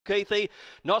Keithy.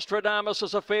 Nostradamus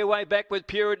is a fair way back with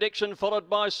Pure Addiction, followed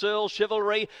by Searle,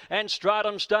 Chivalry and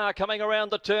Stratum Star coming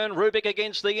around the turn. Rubick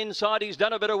against the inside. He's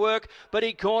done a bit of work, but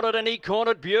he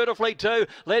cornered beautifully too.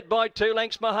 Led by 2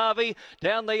 lengths Mojave.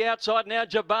 Down the outside now,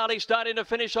 Jabali starting to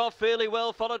finish off fairly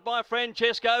well, followed by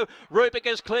Francesco. Rubick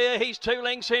is clear. He's 2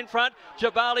 lengths in front.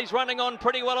 Jabali's running on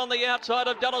pretty well on the outside.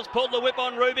 Abdullah's pulled the whip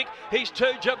on Rubick. He's 2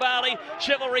 Jabali.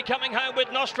 Chivalry coming home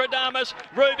with Nostradamus.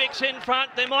 Rubick's in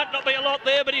front. There might not be a lot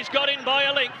there, but he's got in by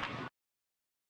a length.